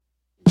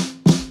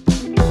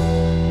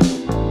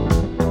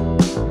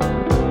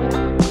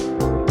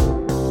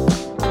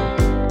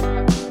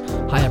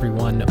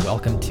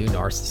to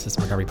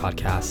Narcissism Recovery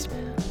Podcast.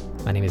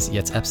 My name is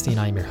Yetz Epstein.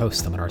 I am your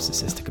host. I'm a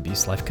narcissistic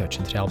abuse life coach,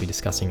 and today I'll be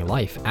discussing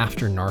life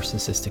after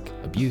narcissistic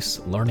abuse,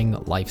 learning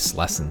life's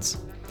lessons.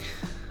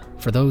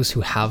 For those who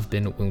have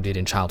been wounded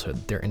in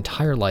childhood, their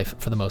entire life,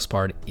 for the most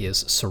part, is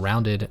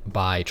surrounded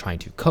by trying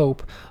to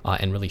cope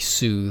and really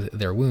soothe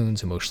their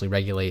wounds, emotionally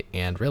regulate,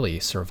 and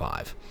really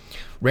survive.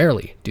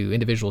 Rarely do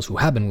individuals who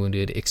have been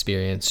wounded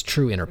experience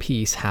true inner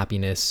peace,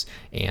 happiness,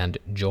 and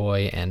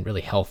joy, and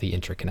really healthy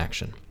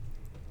interconnection.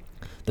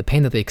 The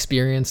pain that they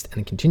experienced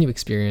and continue to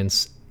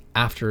experience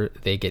after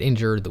they get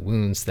injured, the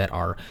wounds that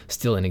are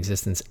still in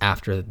existence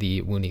after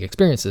the wounding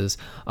experiences,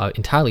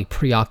 entirely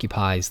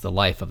preoccupies the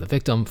life of the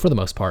victim for the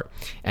most part,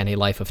 and a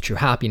life of true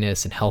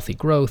happiness and healthy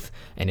growth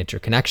and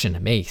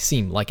interconnection may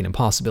seem like an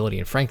impossibility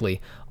and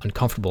frankly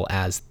uncomfortable,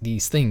 as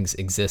these things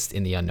exist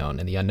in the unknown,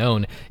 and the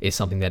unknown is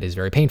something that is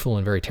very painful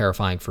and very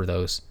terrifying for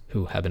those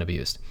who have been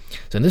abused.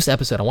 So in this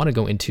episode, I want to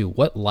go into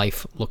what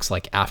life looks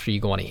like after you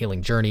go on a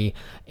healing journey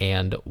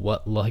and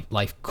what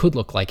life could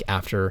look like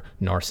after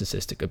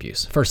narcissistic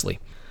abuse. Firstly,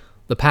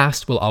 the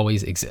past will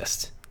always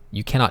exist.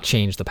 You cannot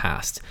change the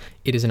past.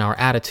 It is in our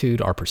attitude,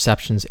 our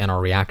perceptions, and our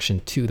reaction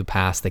to the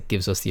past that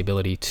gives us the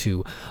ability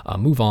to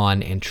move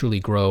on and truly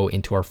grow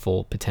into our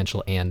full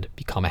potential and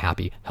become a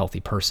happy, healthy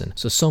person.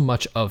 So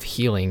much of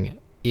healing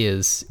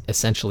is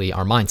essentially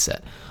our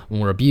mindset.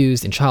 When we're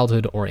abused in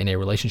childhood or in a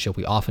relationship,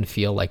 we often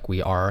feel like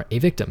we are a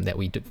victim, that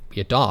we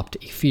adopt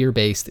a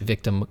fear-based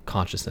victim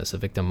consciousness, a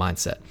victim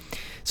mindset.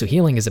 So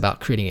healing is about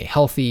creating a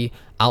healthy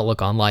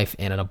outlook on life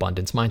and an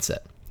abundance mindset.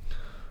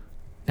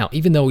 Now,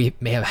 even though we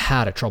may have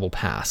had a troubled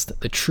past,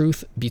 the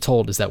truth be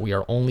told is that we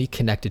are only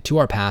connected to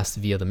our past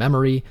via the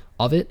memory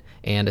of it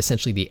and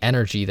essentially the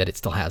energy that it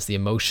still has, the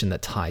emotion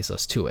that ties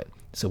us to it.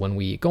 So when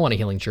we go on a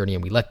healing journey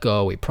and we let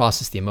go, we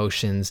process the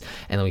emotions,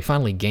 and then we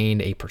finally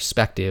gain a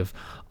perspective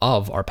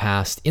of our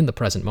past in the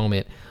present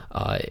moment,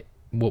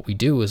 what we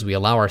do is we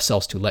allow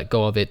ourselves to let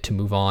go of it, to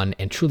move on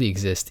and truly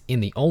exist in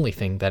the only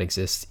thing that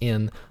exists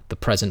in the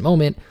present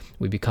moment.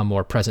 We become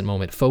more present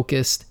moment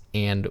focused,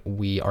 and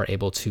we are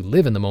able to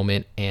live in the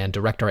moment and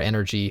direct our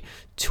energy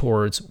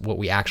towards what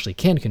we actually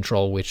can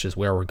control, which is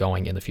where we're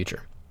going in the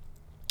future.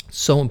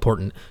 So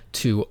important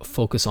to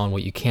focus on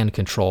what you can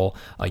control,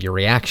 your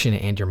reaction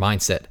and your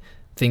mindset.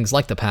 Things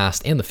like the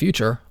past and the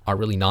future are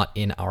really not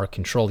in our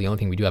control. The only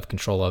thing we do have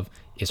control of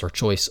is our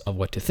choice of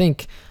what to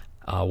think,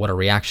 what our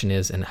reaction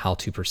is, and how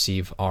to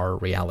perceive our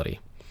reality.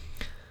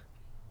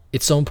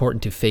 It's so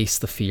important to face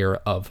the fear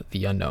of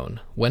the unknown.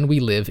 When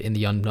we live in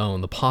the unknown,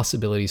 the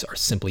possibilities are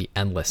simply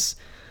endless.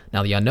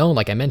 Now, the unknown,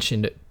 like I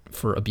mentioned,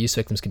 for abuse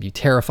victims can be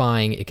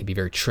terrifying. It can be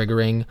very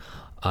triggering.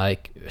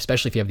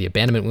 Especially if you have the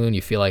abandonment wound,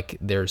 you feel like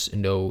there's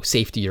no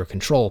safety or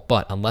control.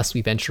 But unless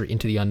we venture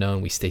into the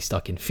unknown, we stay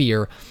stuck in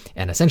fear.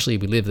 And essentially,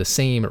 we live the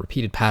same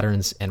repeated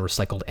patterns and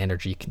recycled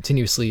energy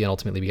continuously, and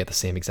ultimately we get the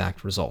same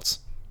exact results.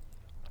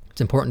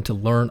 It's important to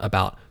learn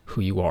about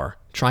who you are.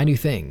 Try new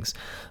things.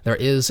 There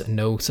is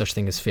no such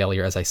thing as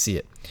failure as I see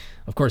it.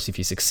 Of course, if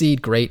you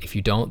succeed, great. If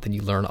you don't, then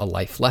you learn a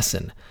life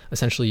lesson.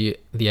 Essentially,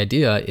 the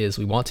idea is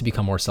we want to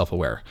become more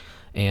self-aware.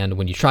 And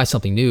when you try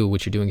something new,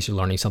 what you're doing is you're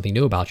learning something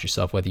new about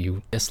yourself, whether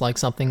you dislike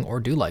something or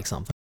do like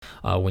something.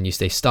 When you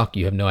stay stuck,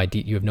 you have no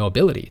idea, you have no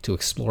ability to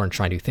explore and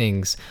try new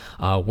things.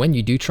 When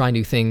you do try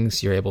new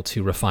things, you're able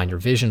to refine your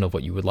vision of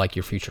what you would like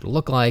your future to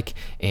look like,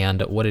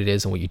 and what it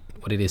is and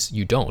what it is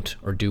you don't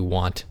or do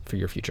want for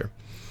your future.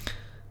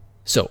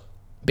 So,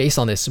 based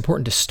on this, it's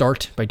important to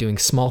start by doing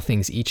small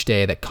things each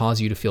day that cause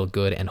you to feel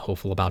good and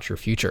hopeful about your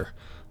future.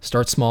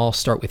 Start small,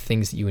 start with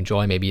things that you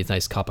enjoy. Maybe it's a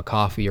nice cup of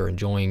coffee or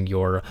enjoying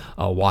your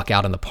walk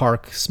out in the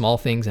park, small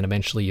things, and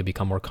eventually you'll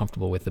become more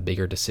comfortable with the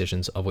bigger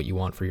decisions of what you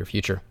want for your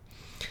future.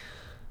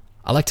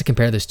 I like to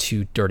compare this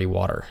to dirty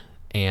water.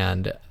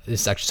 And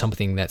this is actually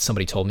something that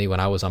somebody told me when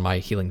I was on my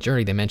healing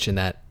journey. They mentioned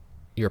that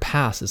your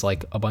past is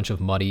like a bunch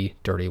of muddy,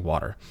 dirty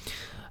water.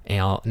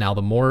 Now,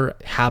 the more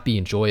happy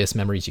and joyous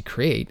memories you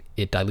create,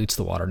 it dilutes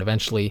the water. And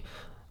eventually,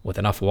 with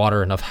enough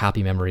water, enough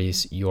happy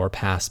memories, your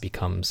past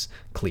becomes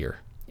clear.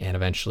 And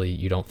eventually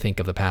you don't think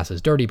of the past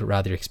as dirty, but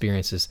rather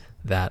experiences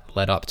that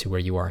led up to where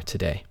you are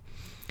today.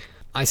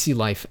 I see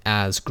life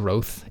as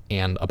growth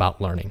and about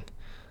learning.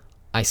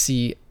 I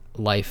see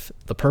life,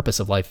 the purpose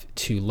of life,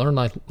 to learn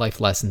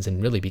life lessons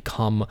and really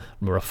become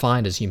more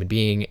refined as a human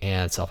being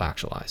and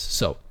self-actualize.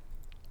 So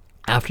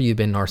after you've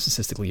been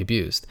narcissistically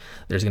abused,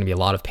 there's going to be a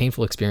lot of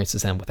painful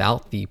experiences, and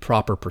without the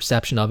proper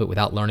perception of it,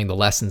 without learning the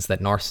lessons that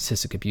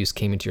narcissistic abuse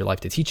came into your life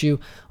to teach you,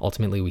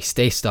 ultimately we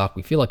stay stuck,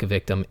 we feel like a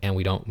victim, and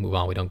we don't move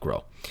on, we don't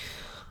grow.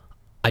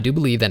 I do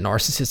believe that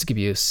narcissistic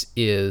abuse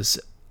is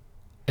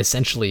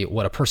essentially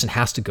what a person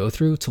has to go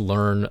through to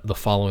learn the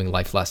following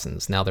life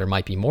lessons. Now, there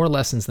might be more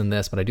lessons than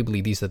this, but I do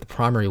believe these are the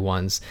primary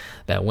ones,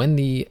 that when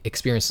the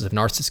experiences of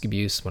narcissistic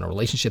abuse, when a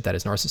relationship that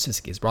is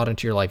narcissistic is brought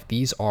into your life,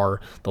 these are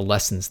the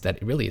lessons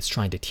that really it's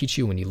trying to teach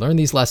you. When you learn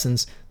these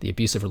lessons, the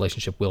abusive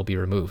relationship will be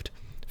removed.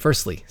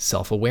 Firstly,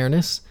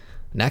 self-awareness.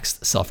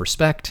 Next,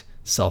 self-respect,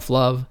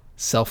 self-love,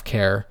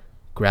 self-care,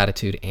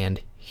 gratitude, and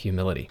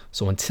humility.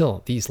 So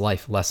until these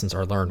life lessons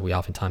are learned, we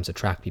oftentimes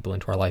attract people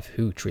into our life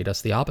who treat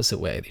us the opposite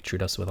way. They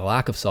treat us with a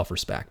lack of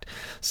self-respect.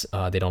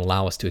 They don't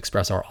allow us to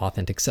express our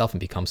authentic self and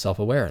become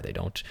self-aware. They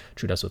don't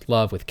treat us with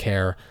love, with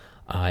care,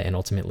 and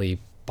ultimately,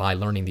 by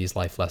learning these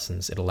life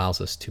lessons, it allows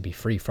us to be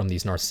free from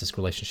these narcissistic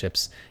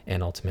relationships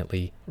and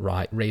ultimately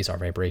raise our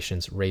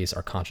vibrations, raise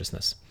our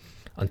consciousness.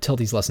 Until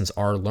these lessons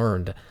are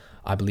learned,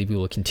 I believe we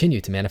will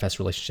continue to manifest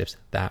relationships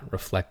that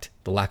reflect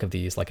the lack of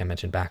these, like I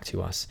mentioned, back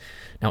to us.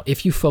 Now,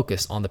 if you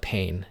focus on the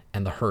pain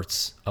and the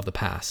hurts of the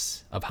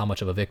past, of how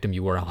much of a victim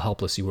you were, how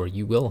helpless you were,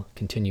 you will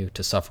continue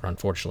to suffer,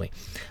 unfortunately.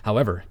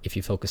 However, if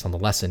you focus on the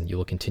lesson, you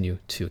will continue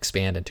to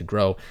expand and to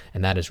grow,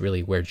 and that is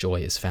really where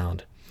joy is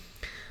found.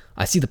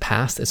 I see the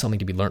past as something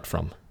to be learned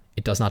from.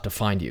 It does not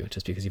define you.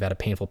 Just because you've had a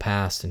painful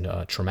past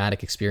and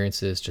traumatic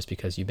experiences, just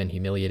because you've been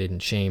humiliated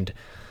and shamed,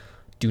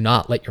 do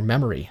not let your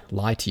memory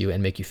lie to you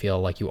and make you feel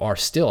like you are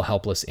still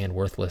helpless and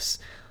worthless.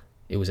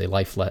 It was a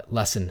life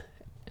lesson,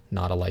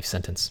 not a life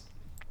sentence.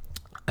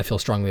 I feel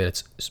strongly that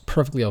it's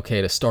perfectly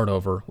okay to start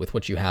over with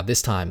what you have.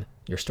 This time,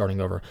 you're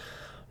starting over,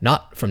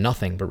 not from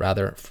nothing, but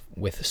rather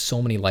with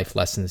so many life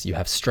lessons. You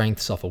have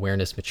strength,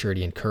 self-awareness,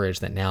 maturity, and courage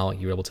that now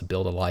you're able to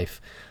build a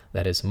life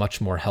that is much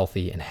more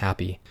healthy and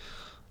happy,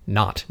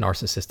 not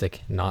narcissistic,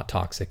 not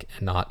toxic,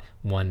 and not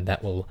one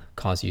that will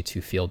cause you to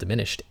feel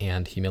diminished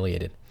and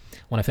humiliated. I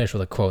want to finish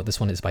with a quote. This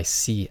one is by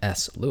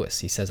C.S. Lewis.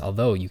 He says,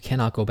 "Although you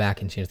cannot go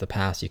back and change the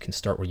past, you can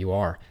start where you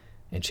are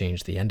and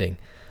change the ending."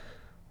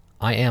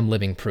 I am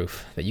living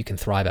proof that you can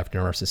thrive after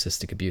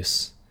narcissistic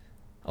abuse.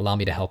 Allow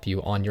me to help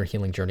you on your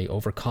healing journey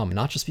overcome,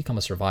 not just become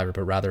a survivor,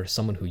 but rather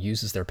someone who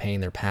uses their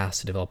pain, their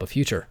past to develop a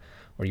future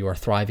where you are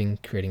thriving,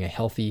 creating a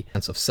healthy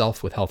sense of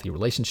self with healthy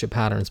relationship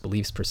patterns,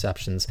 beliefs,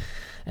 perceptions,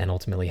 and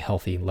ultimately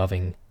healthy,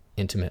 loving,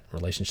 intimate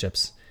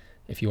relationships.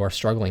 If you are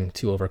struggling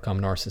to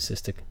overcome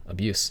narcissistic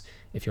abuse,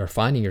 if you are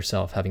finding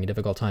yourself having a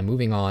difficult time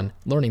moving on,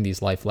 learning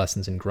these life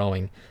lessons and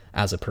growing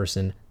as a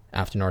person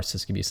after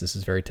narcissistic abuse, this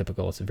is very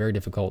typical. It's very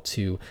difficult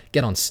to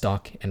get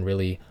unstuck and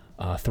really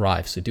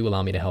thrive. So do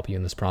allow me to help you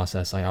in this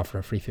process. I offer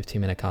a free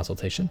 15-minute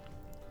consultation.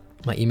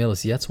 My email is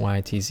Yetz,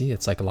 Y-I-T-Z, at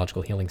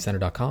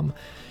psychologicalhealingcenter.com.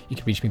 You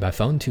can reach me by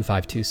phone,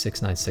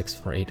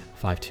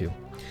 252-696-4852. I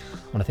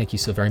want to thank you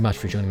so very much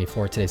for joining me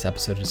for today's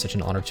episode. It is such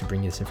an honor to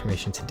bring you this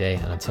information today.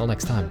 And until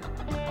next time,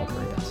 all the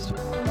very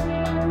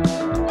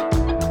best.